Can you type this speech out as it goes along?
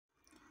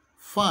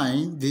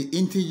Find the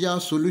integer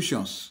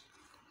solutions.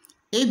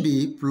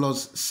 AB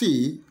plus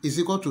C is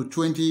equal to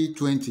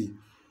 2020.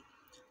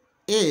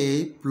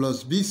 A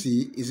plus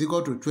BC is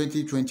equal to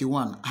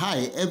 2021.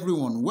 Hi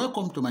everyone,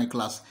 welcome to my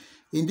class.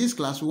 In this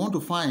class, we want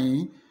to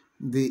find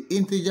the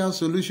integer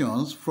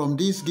solutions from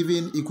this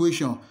given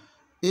equation.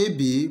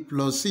 AB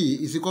plus C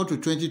is equal to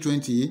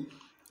 2020.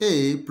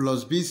 A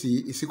plus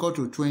BC is equal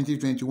to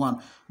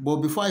 2021. But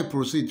before I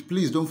proceed,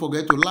 please don't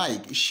forget to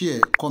like, share,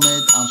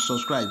 comment, and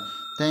subscribe.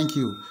 Thank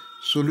you.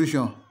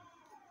 Solution.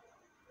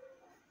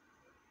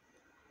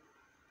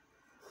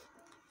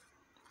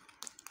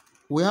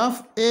 We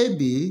have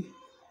AB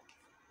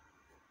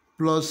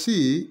plus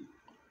C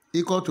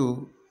equal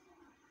to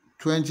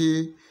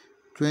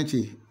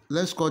 2020.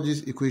 Let's call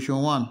this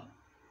equation 1.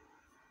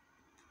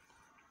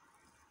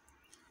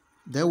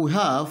 Then we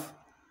have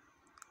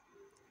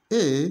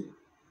A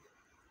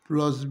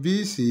plus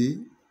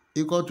BC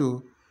equal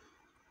to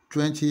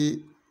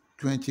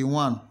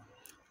 2021.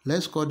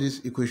 Let's call this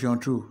equation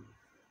 2.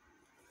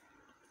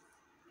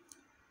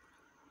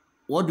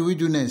 What do we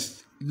do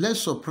next?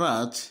 Let's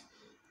subtract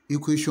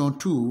equation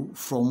 2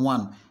 from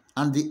 1.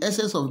 And the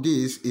essence of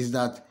this is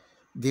that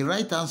the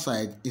right hand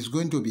side is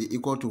going to be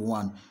equal to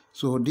 1.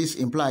 So this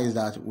implies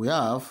that we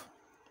have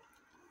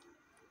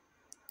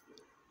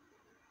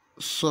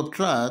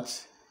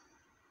subtract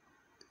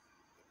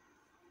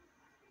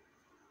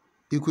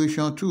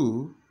equation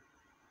 2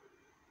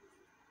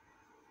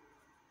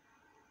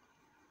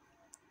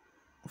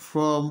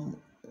 from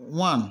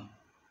 1.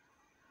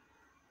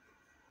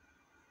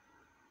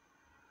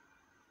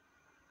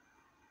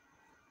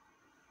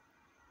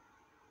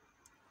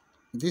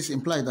 This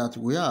implies that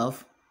we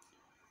have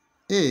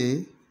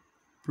A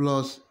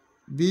plus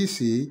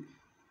BC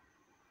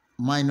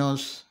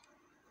minus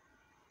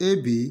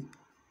AB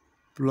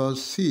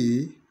plus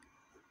C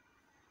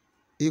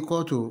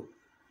equal to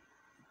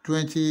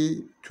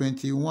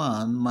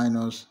 2021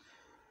 minus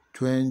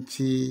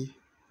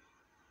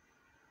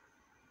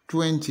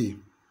 2020.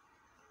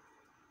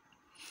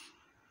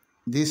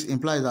 This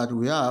implies that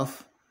we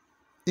have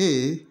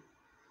A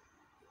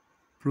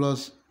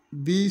plus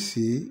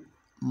BC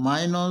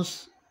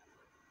minus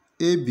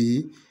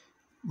AB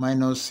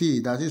minus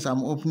C, that is,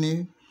 I'm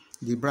opening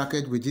the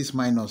bracket with this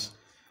minus,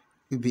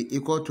 will be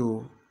equal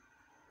to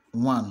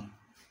 1.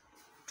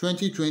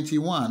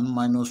 2021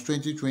 minus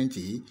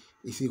 2020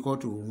 is equal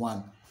to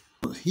 1.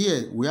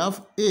 Here we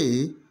have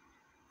A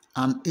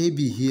and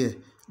AB here.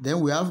 Then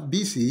we have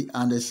BC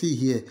and a C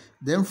here.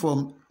 Then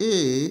from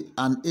A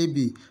and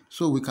AB,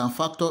 so we can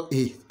factor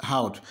A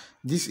out.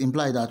 This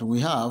implies that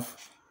we have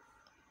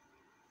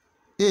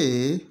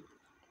A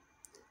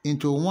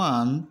into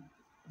 1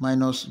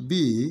 minus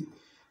B,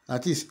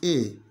 that is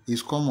A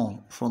is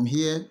common from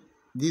here,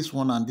 this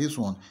one and this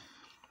one.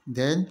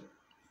 Then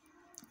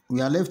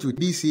we are left with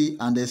BC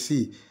and a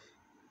C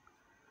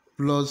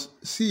plus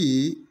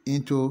C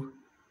into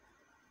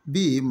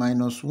B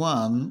minus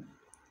 1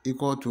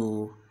 equal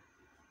to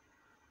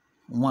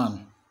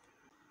 1.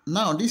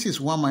 Now this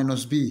is 1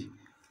 minus B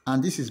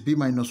and this is B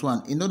minus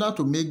 1. In order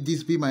to make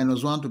this B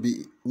minus 1 to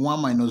be 1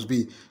 minus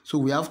B, so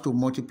we have to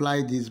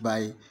multiply this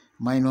by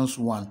minus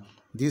 1.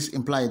 This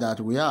implies that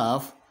we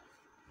have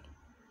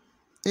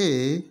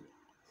A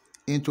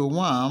into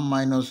 1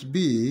 minus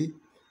B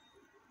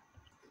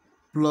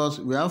plus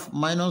we have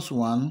minus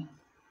 1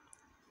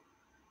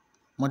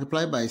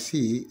 multiplied by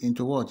C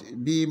into what?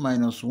 B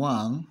minus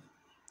 1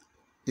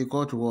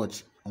 equal to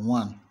what?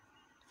 1.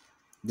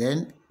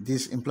 Then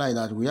this implies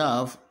that we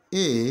have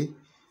A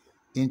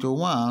into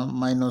 1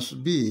 minus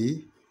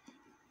B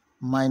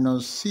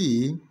minus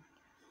C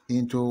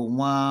into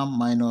 1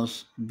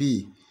 minus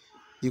B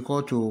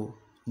equal to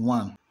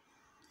 1.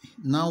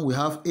 Now we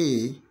have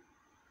A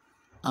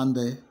and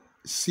the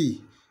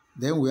C.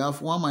 Then we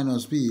have 1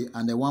 minus B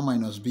and the 1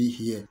 minus B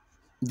here.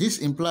 This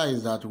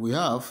implies that we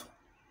have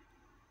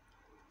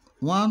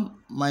 1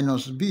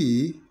 minus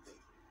B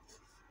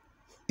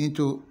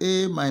into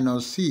A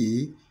minus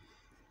C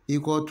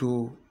equal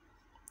to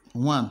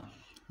 1.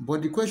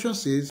 But the question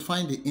says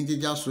find the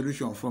integer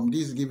solution from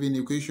this given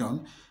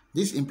equation.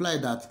 This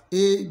implies that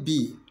A,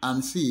 B,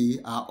 and C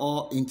are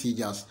all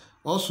integers.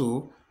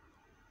 Also,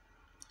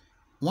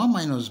 1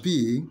 minus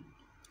B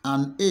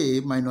and A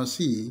minus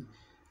C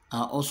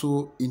are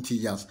also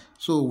integers.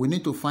 So we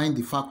need to find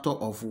the factor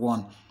of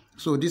 1.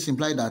 So this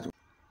implies that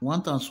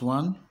 1 times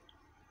 1,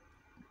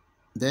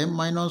 then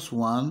minus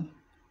 1,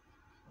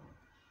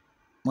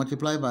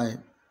 multiplied by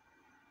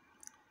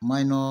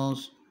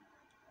minus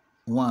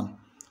 1.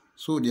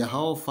 So they are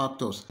all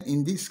factors.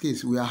 In this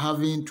case, we are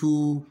having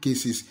two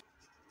cases.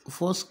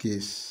 First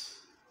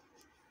case,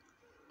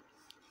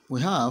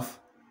 we have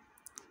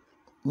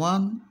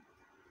 1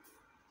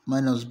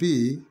 minus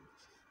B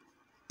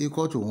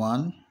equal to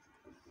 1.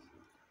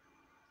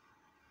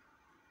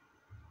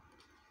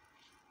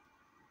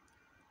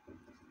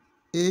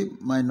 A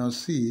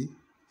minus C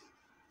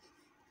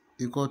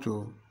equal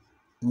to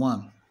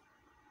 1.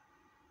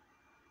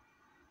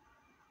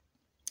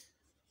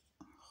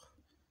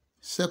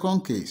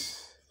 Second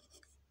case,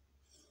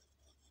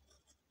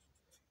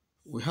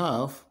 we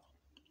have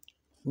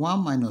 1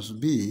 minus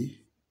b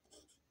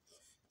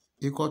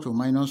equal to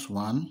minus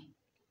 1.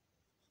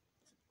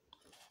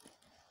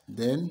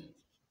 Then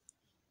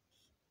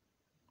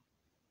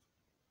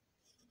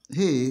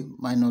a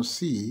minus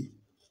c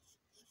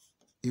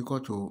equal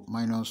to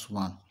minus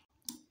 1.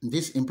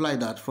 This implies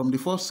that from the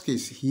first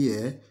case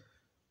here,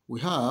 we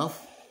have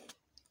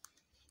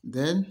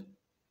then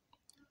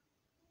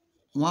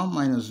 1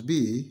 minus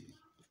b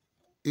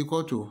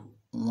equal to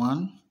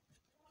 1.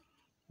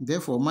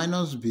 Therefore,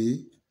 minus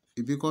b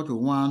is equal to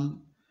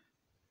 1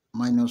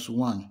 minus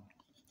 1.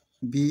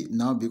 B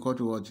now be equal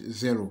to what?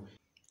 0.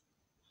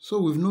 So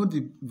we've known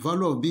the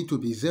value of b to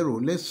be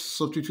 0. Let's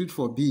substitute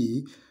for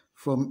b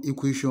from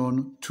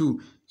equation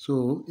 2.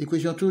 So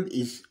equation 2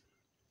 is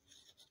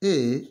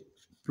a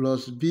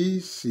plus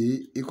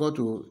bc equal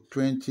to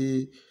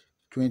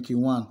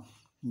 21.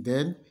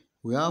 Then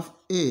we have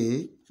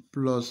a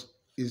plus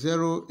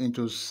 0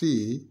 into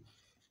c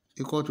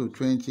equal to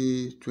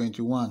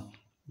 21.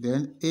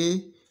 Then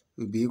a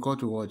will be equal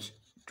to what?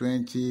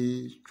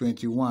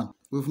 21.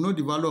 We've known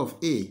the value of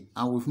a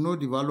and we've known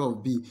the value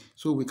of b,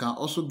 so we can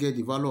also get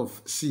the value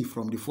of c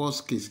from the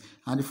first case.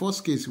 And the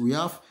first case, we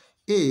have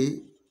a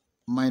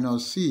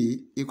minus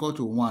c equal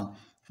to 1.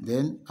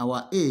 Then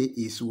our a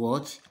is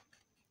what?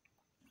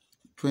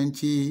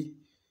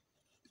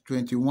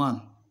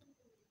 21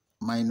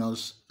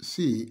 minus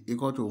c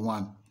equal to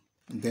 1.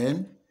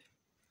 Then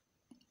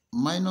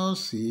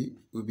minus c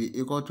will be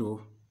equal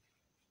to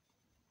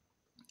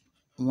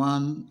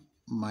 1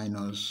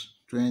 minus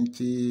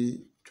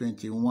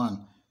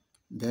 21.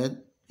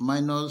 Then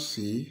minus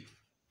c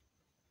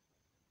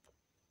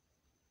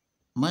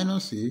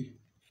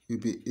will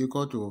be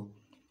equal to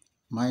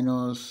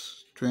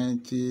minus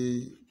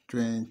 20.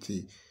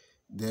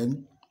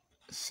 Then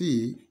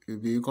c will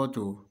be equal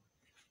to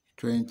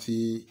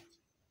 20.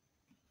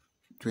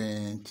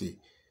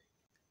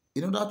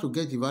 In order to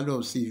get the value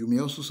of c, you may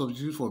also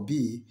substitute for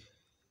b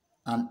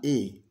and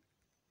a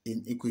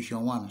in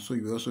equation 1, so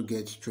you also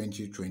get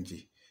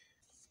 20.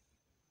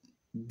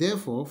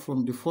 Therefore,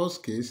 from the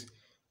first case,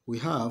 we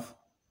have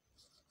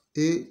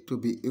a to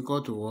be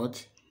equal to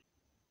what?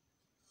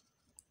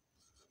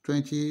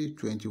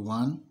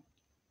 21.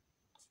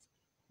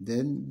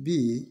 Then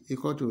b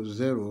equal to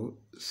 0,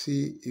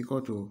 c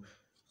equal to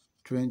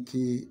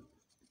 20.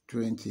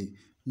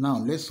 Now,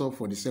 let's solve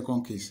for the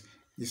second case.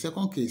 The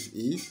second case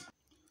is,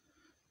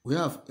 we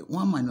have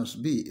 1 minus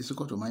b is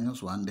equal to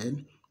minus 1.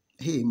 Then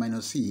a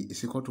minus c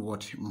is equal to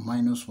what?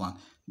 Minus 1.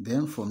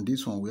 Then from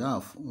this one, we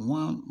have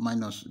 1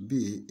 minus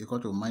b equal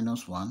to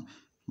minus 1.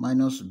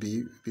 Minus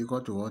b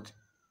equal to what?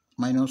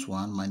 Minus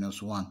 1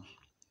 minus 1.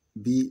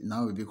 b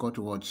now will be equal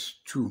to what?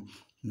 2.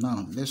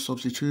 Now, let's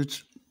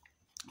substitute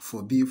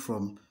for b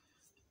from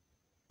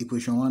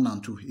equation 1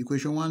 and 2.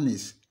 Equation 1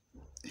 is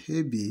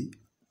ab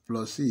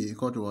plus c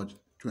equal to what?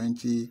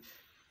 20.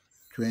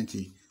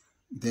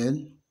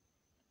 Then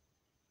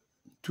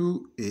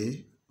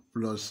 2a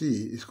plus c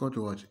is equal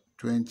to what?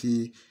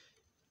 20.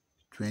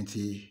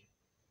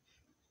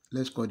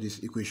 Let's call this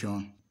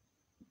equation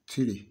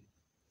 3.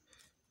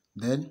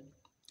 Then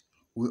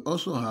we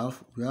also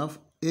have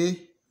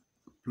a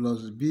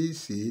plus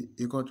bc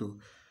equal to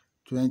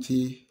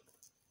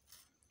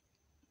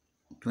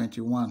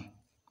 21.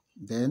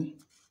 Then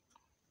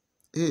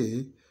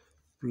a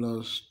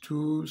plus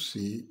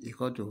 2c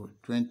equal to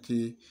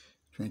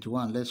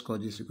 21. Let's call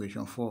this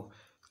equation 4.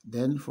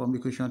 Then from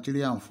equation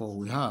 3 and 4,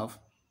 we have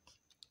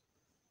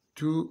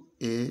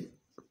 2a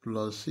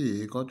plus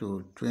c equal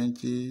to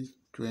 20.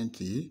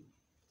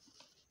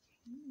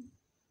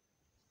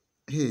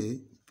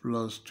 A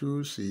plus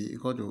 2c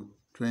equal to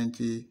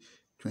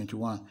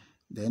 21.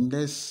 Then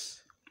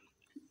this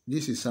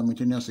is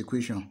simultaneous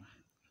equation.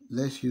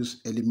 Let's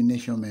use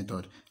elimination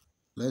method.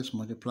 Let's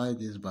multiply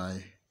this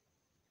by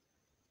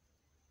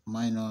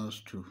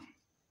minus 2.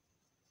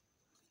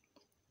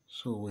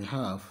 So we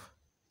have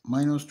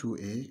minus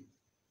 2a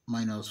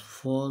minus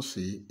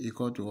 4c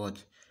equal to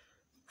what?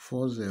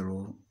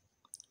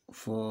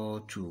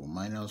 4042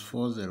 minus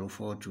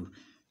 4042.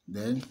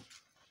 Then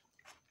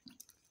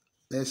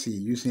let's see,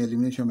 using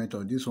elimination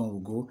method, this one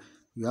will go.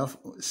 We have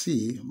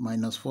c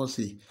minus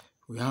 4c.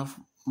 We have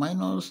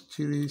minus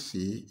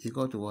 3c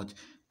equal to what?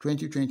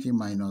 20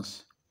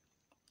 minus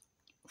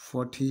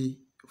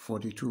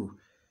 42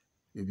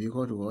 will be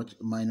equal to what?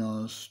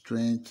 Minus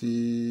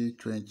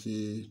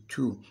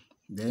 22.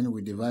 Then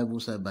we divide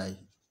both sides by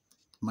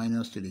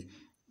minus 3.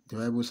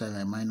 Divide both sides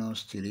by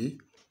minus 3.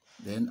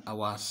 Then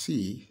our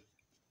c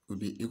will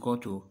be equal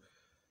to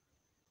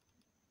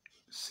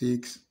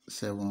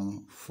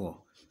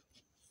 674.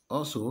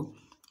 Also,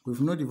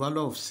 we've known the value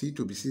of c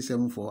to be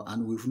 674,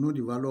 and we've known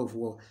the value of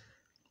what?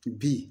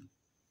 B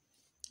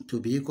to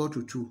be equal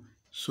to 2.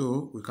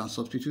 So we can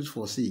substitute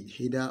for c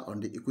either on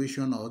the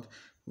equation or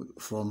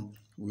from,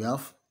 we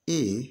have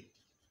a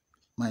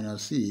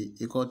minus c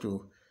equal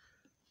to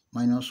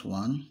minus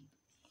 1.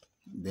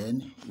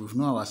 Then we've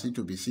known our c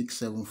to be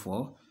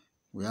 674.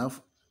 We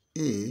have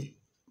a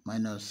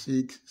minus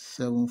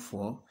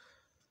 674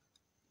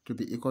 to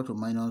be equal to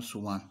minus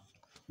 1.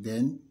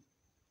 Then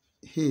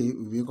A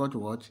will be equal to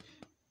what?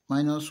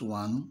 Minus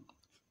 1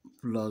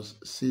 plus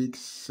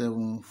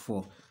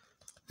 674.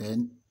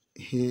 Then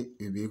A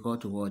will be equal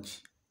to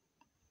what?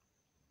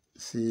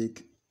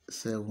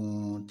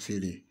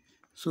 673.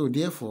 So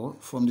therefore,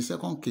 from the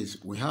second case,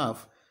 we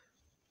have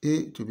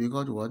A to be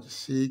equal to what?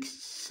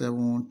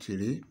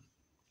 673.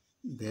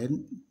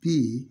 Then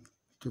B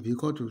to be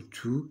equal to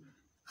 2.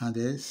 And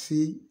then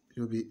C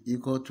to be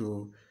equal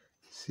to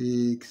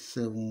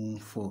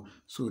 674.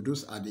 So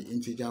those are the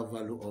integer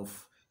value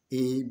of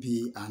A,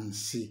 B, and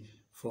C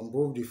from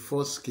both the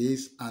first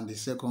case and the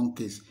second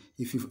case.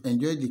 If you've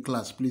enjoyed the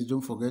class, please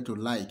don't forget to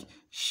like,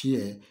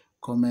 share,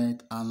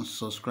 comment, and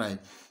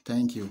subscribe.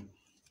 Thank you.